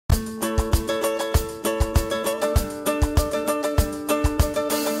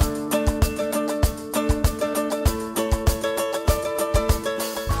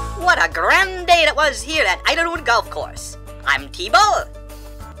What a grand day it was here at Ironwood Golf Course. I'm T-Ball.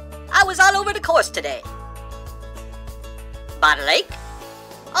 I was all over the course today. By the lake,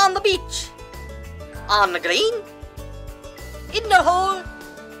 on the beach, on the green, in the hole,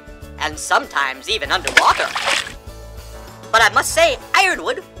 and sometimes even underwater. But I must say,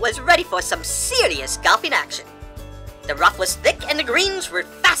 Ironwood was ready for some serious golfing action. The rough was thick and the greens were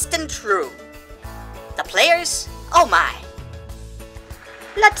fast and true. The players, oh my.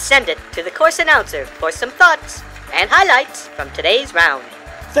 Let's send it to the course announcer for some thoughts and highlights from today's round.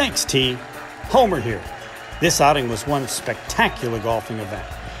 Thanks, T. Homer here. This outing was one spectacular golfing event.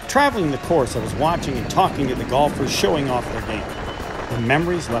 Traveling the course, I was watching and talking to the golfers showing off their game. The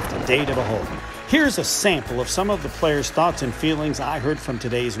memories left a day to behold. Here's a sample of some of the players' thoughts and feelings I heard from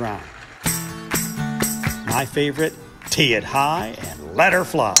today's round. My favorite, tee it high and let her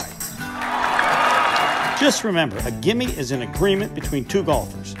fly. Just remember, a gimme is an agreement between two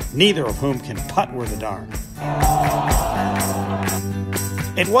golfers, neither of whom can putt worth a darn.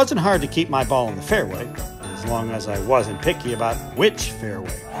 It wasn't hard to keep my ball in the fairway, as long as I wasn't picky about which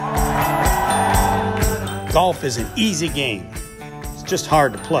fairway. Golf is an easy game. It's just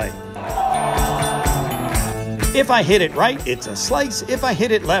hard to play. If I hit it right, it's a slice. If I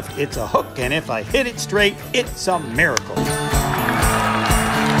hit it left, it's a hook. And if I hit it straight, it's a miracle.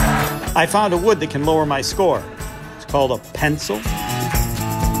 I found a wood that can lower my score. It's called a pencil.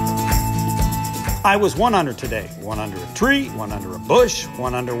 I was 1 under today. 1 under a tree, 1 under a bush,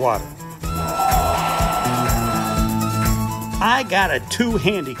 1 under water. I got a 2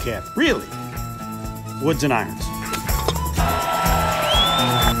 handicap, really. Woods and irons.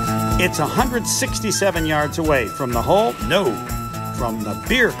 It's 167 yards away from the hole. No, from the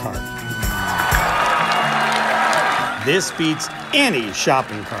beer cart. This beats any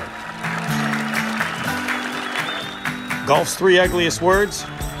shopping cart. Golf's 3 ugliest words,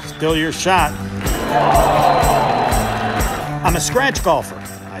 still your shot. I'm a scratch golfer.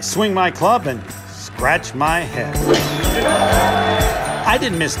 I swing my club and scratch my head. I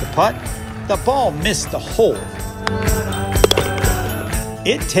didn't miss the putt. The ball missed the hole.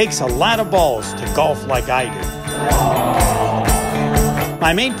 It takes a lot of balls to golf like I do.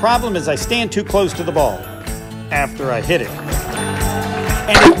 My main problem is I stand too close to the ball after I hit it.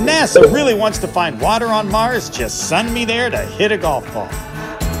 And if NASA really wants to find water on Mars, just send me there to hit a golf ball.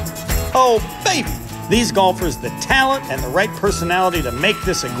 Oh, baby! These golfers, the talent and the right personality to make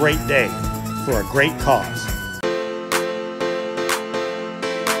this a great day for a great cause.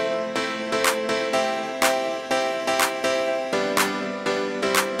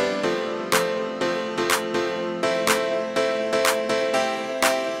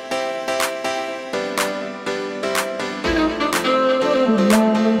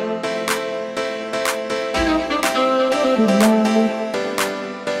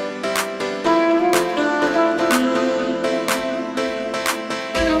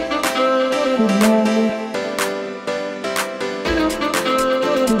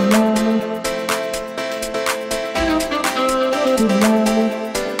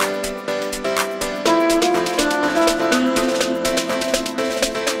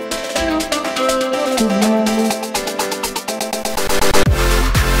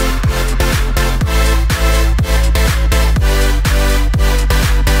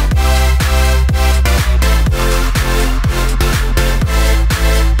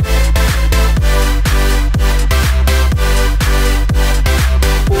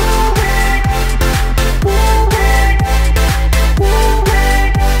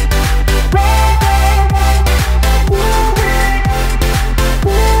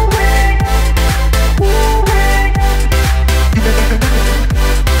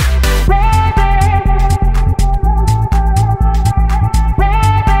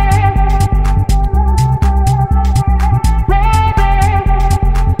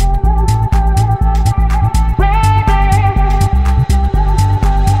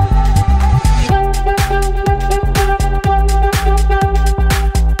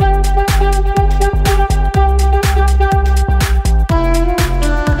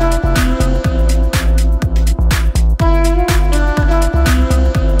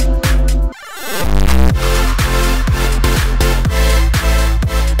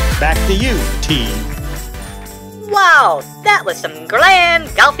 Back to you, T. Wow, that was some grand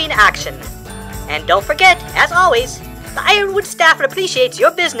golfing action. And don't forget, as always, the Ironwood staff appreciates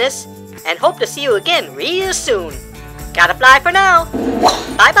your business and hope to see you again real soon. Gotta fly for now.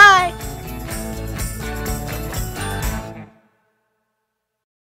 Bye-bye.